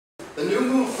The new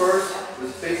move first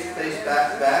was face to face,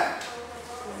 back to back.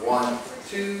 1,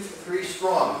 2, 3,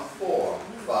 strong. 4,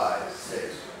 5,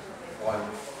 6. 1,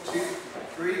 2,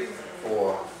 3,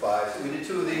 4, 5. So we did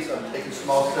 2 of these. I'm taking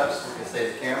small steps so we can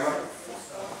stay the camera.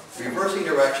 Reversing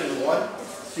direction. 1,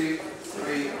 2,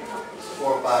 3,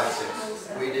 4, 5, 6.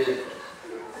 We did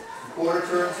quarter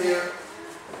turns here.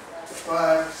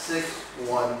 5, 6,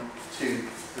 1, 2,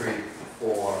 3,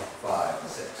 4, 5,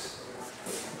 6.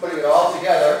 Putting it all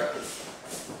together,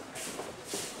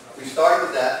 we start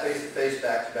with that, face to face,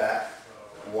 back to back.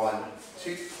 1,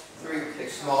 2, 3. We take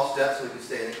small steps so we can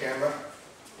stay in the camera.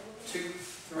 2,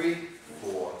 3,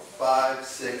 4, 5,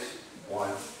 6. 1,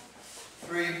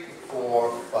 3,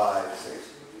 4, 5, 6.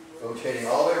 Rotating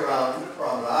all the way around to the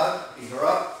promenade. Feet are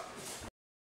up.